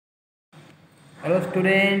Hello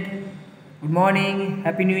student, good morning,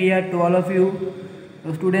 happy new year to all of you.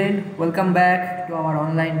 So student, welcome back to our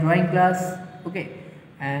online drawing class. Okay,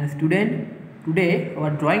 and student, today our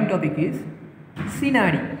drawing topic is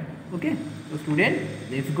scenery. Okay, so student,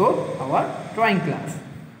 let's go our drawing class.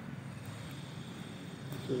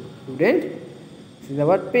 So student, this is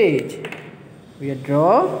our page. We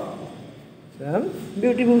draw some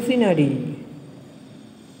beautiful scenery.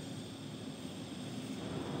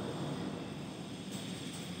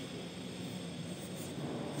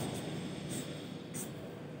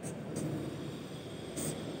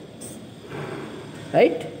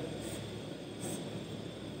 Right?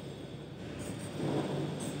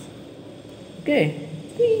 Okay.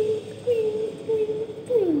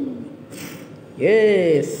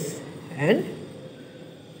 Yes. And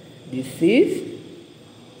this is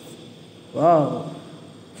wow.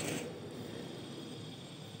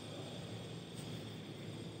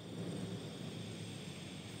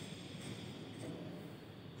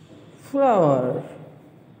 Flower.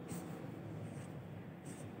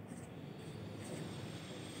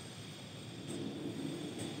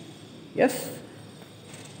 Yes.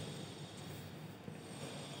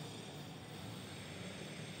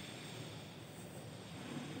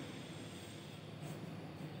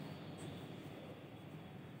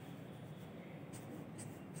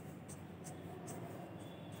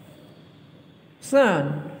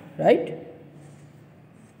 Sun, right?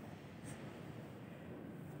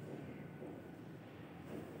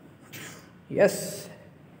 Yes.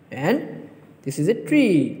 And this is a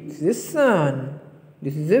tree. This is sun.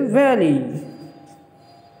 This is a valley.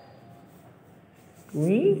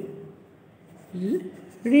 Tree. This is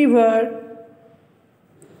river.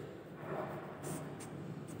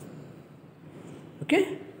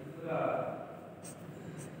 Okay?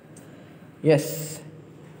 Yes.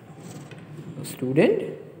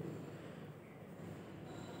 Student.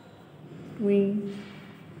 Tree.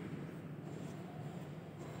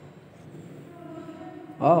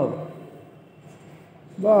 Oh.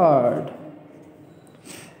 Bird.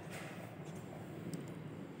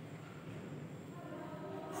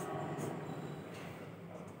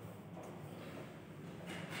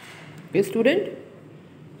 Okay, student.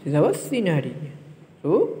 This is our scenery.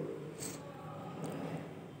 So,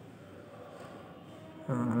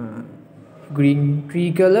 green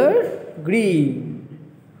tree color, green.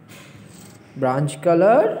 Branch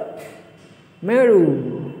color,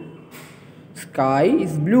 maroon. Sky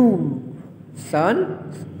is blue.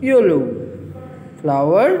 Sun is yellow.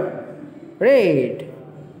 Flower, red.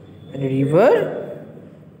 And river,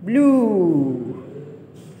 blue.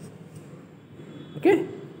 Okay,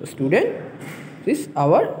 so student, this is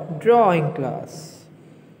our drawing class.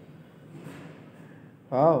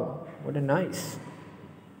 Wow, what a nice.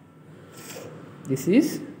 This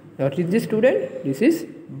is, what is this student? This is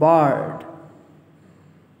bird.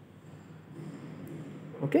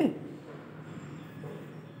 Okay.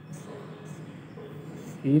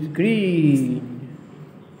 Is green.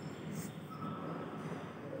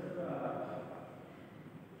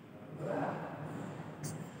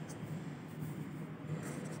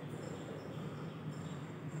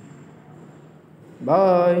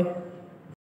 Bye.